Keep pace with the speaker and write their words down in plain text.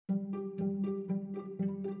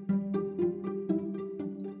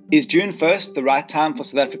Is June 1st the right time for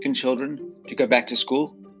South African children to go back to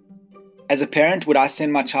school? As a parent, would I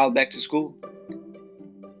send my child back to school?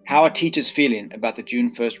 How are teachers feeling about the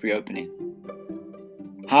June 1st reopening?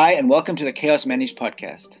 Hi, and welcome to the Chaos Managed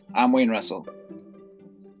podcast. I'm Wayne Russell.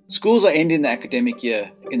 Schools are ending the academic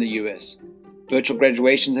year in the US. Virtual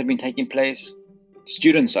graduations have been taking place.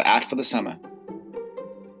 Students are out for the summer.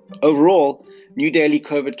 Overall, new daily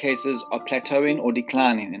COVID cases are plateauing or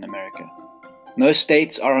declining in America. Most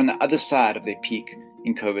states are on the other side of their peak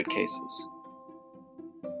in COVID cases.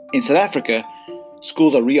 In South Africa,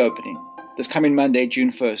 schools are reopening. This coming Monday,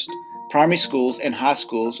 June 1st, primary schools and high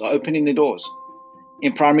schools are opening their doors.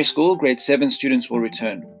 In primary school, grade 7 students will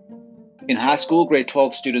return. In high school, grade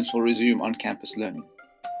 12 students will resume on-campus learning.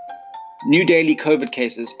 New daily COVID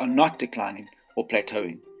cases are not declining or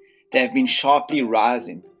plateauing. They have been sharply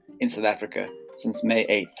rising in South Africa since May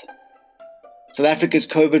 8th. South Africa's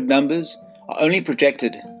COVID numbers are only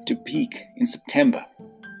projected to peak in September.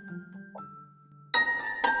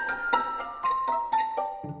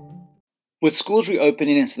 With schools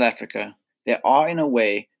reopening in South Africa, they are in a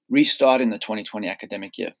way restarting the 2020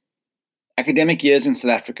 academic year. Academic years in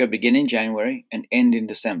South Africa begin in January and end in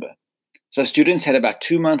December. So students had about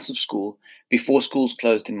 2 months of school before schools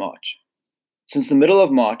closed in March. Since the middle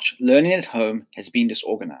of March, learning at home has been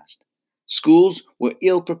disorganized. Schools were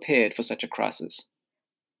ill prepared for such a crisis.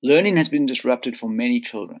 Learning has been disrupted for many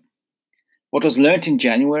children. What was learnt in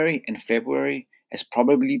January and February has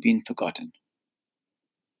probably been forgotten.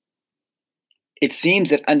 It seems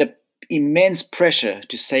that under immense pressure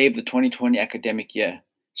to save the 2020 academic year,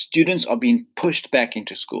 students are being pushed back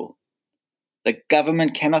into school. The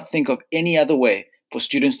government cannot think of any other way for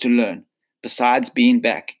students to learn besides being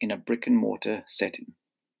back in a brick-and-mortar setting.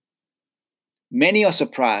 Many are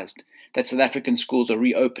surprised that South African schools are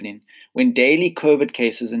reopening when daily COVID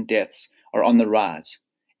cases and deaths are on the rise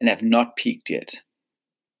and have not peaked yet.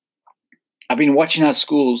 I've been watching how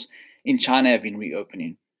schools in China have been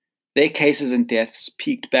reopening. Their cases and deaths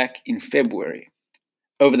peaked back in February.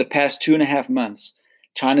 Over the past 2.5 months,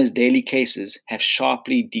 China's daily cases have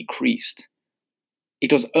sharply decreased.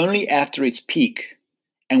 It was only after its peak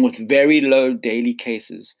and with very low daily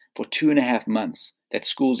cases for 2.5 months that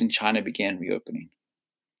schools in China began reopening.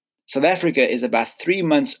 South Africa is about 3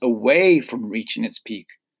 months away from reaching its peak,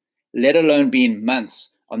 let alone being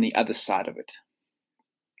months on the other side of it.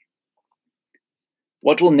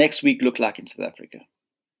 What will next week look like in South Africa?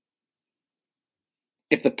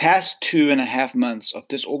 If the past 2.5 months of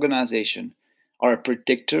disorganization are a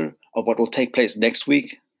predictor of what will take place next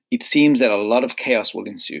week, it seems that a lot of chaos will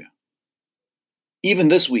ensue. Even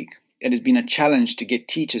this week, it has been a challenge to get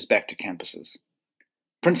teachers back to campuses.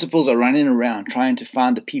 Principals are running around trying to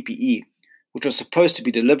find the PPE, which was supposed to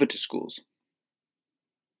be delivered to schools.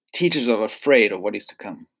 Teachers are afraid of what is to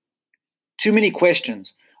come. Too many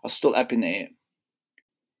questions are still up in the air.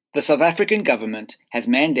 The South African government has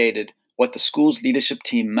mandated what the school's leadership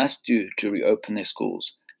team must do to reopen their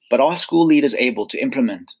schools, but are school leaders able to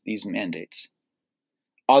implement these mandates?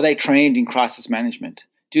 Are they trained in crisis management?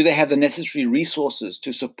 Do they have the necessary resources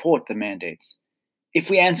to support the mandates?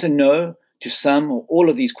 If we answer no to some or all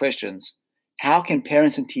of these questions, how can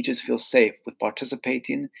parents and teachers feel safe with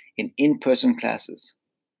participating in in-person classes?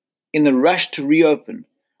 In the rush to reopen,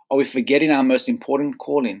 are we forgetting our most important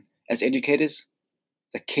calling as educators?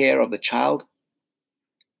 The care of the child?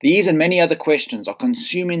 These and many other questions are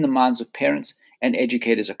consuming the minds of parents and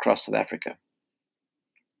educators across South Africa.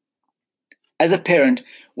 As a parent,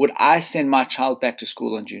 would I send my child back to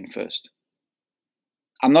school on June 1st?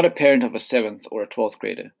 I'm not a parent of a 7th or a 12th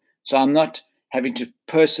grader, so I'm not having to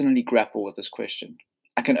personally grapple with this question.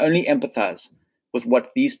 I can only empathize with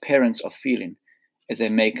what these parents are feeling as they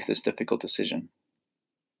make this difficult decision.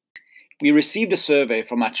 We received a survey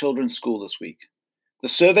from our children's school this week. The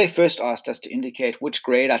survey first asked us to indicate which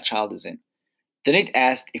grade our child is in. Then it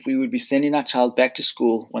asked if we would be sending our child back to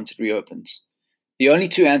school once it reopens. The only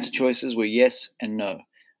 2 answer choices were yes and no.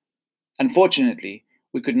 Unfortunately,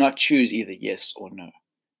 we could not choose either yes or no.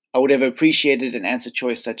 I would have appreciated an answer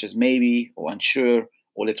choice such as maybe or unsure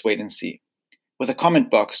or let's wait and see, with a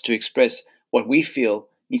comment box to express what we feel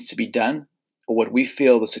needs to be done or what we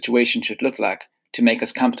feel the situation should look like to make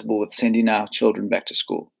us comfortable with sending our children back to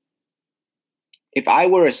school. If I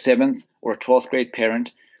were a 7th or a 12th grade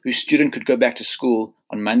parent whose student could go back to school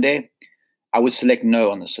on Monday, I would select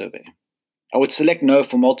no on the survey. I would select no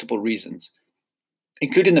for multiple reasons,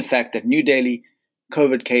 including the fact that new daily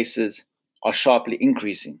COVID cases are sharply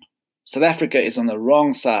increasing. South Africa is on the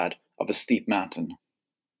wrong side of a steep mountain.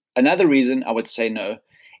 Another reason I would say no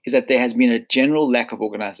is that there has been a general lack of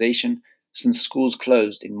organization since schools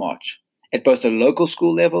closed in March, at both the local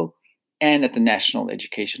school level and at the National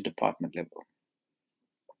Education Department level.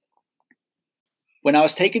 When I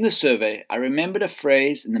was taking the survey, I remembered a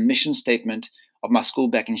phrase in the mission statement of my school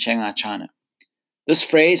back in Shanghai, China. This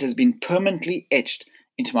phrase has been permanently etched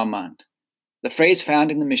into my mind. The phrase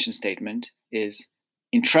found in the mission statement is,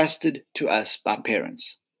 entrusted to us by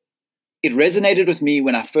parents. It resonated with me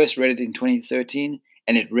when I first read it in 2013,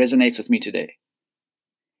 and it resonates with me today.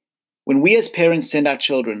 When we as parents send our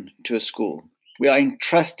children to a school, we are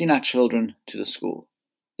entrusting our children to the school.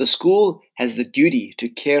 The school has the duty to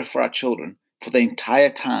care for our children for the entire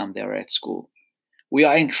time they are at school. We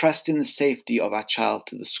are entrusting the safety of our child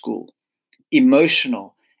to the school,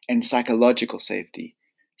 emotional and psychological safety,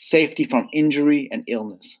 safety from injury and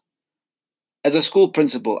illness. As a school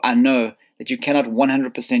principal, I know that you cannot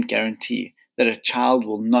 100% guarantee that a child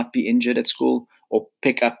will not be injured at school or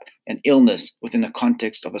pick up an illness within the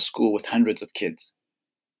context of a school with hundreds of kids.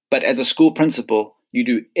 But as a school principal, you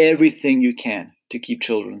do everything you can to keep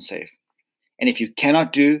children safe. And if you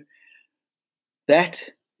cannot do that,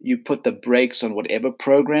 you put the brakes on whatever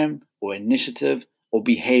program or initiative or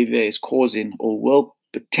behavior is causing or will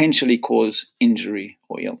potentially cause injury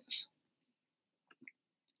or illness.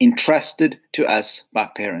 Entrusted to us by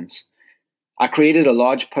parents. I created a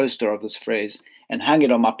large poster of this phrase and hung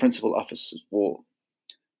it on my principal office's wall.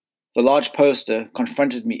 The large poster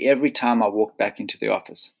confronted me every time I walked back into the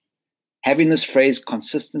office. Having this phrase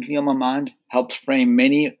consistently on my mind helped frame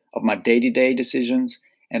many of my day-to-day decisions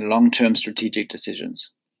and long-term strategic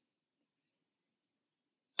decisions.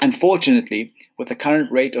 Unfortunately, with the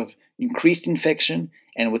current rate of increased infection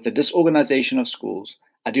and with the disorganization of schools,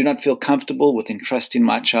 I do not feel comfortable with entrusting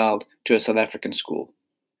my child to a South African school.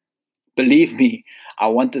 Believe me, I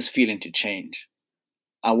want this feeling to change.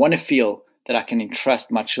 I want to feel that I can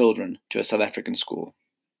entrust my children to a South African school.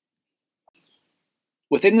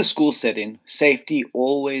 Within the school setting, safety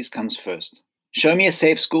always comes first. Show me a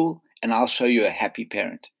safe school, and I'll show you a happy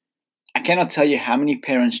parent. I cannot tell you how many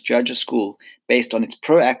parents judge a school based on its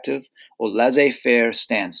proactive or laissez-faire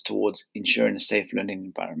stance towards ensuring a safe learning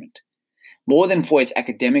environment. More than for its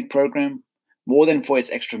academic program, more than for its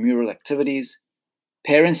extramural activities,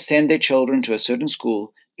 parents send their children to a certain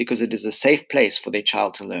school because it is a safe place for their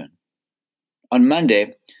child to learn. On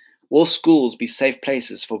Monday, will schools be safe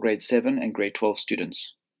places for grade 7 and grade 12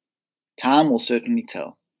 students? Time will certainly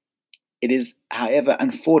tell. It is, however,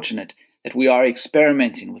 unfortunate that we are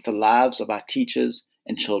experimenting with the lives of our teachers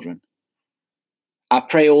and children. I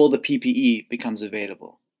pray all the PPE becomes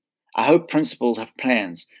available. I hope principals have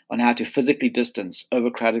plans on how to physically distance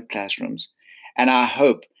overcrowded classrooms, and I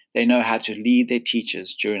hope they know how to lead their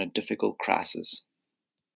teachers during a difficult crisis.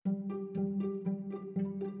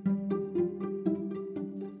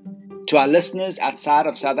 To our listeners outside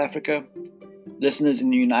of South Africa, listeners in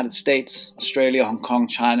the United States, Australia, Hong Kong,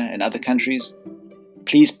 China, and other countries,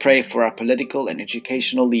 please pray for our political and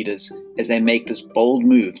educational leaders as they make this bold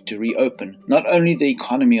move to reopen not only the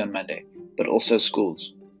economy on Monday, but also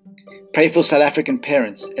schools. Pray for South African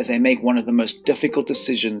parents as they make one of the most difficult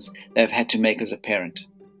decisions they have had to make as a parent.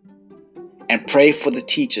 And pray for the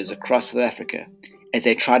teachers across South Africa as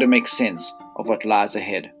they try to make sense of what lies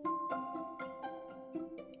ahead.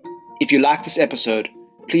 If you like this episode,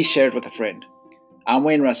 please share it with a friend. I'm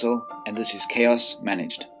Wayne Russell, and this is Chaos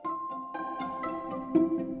Managed.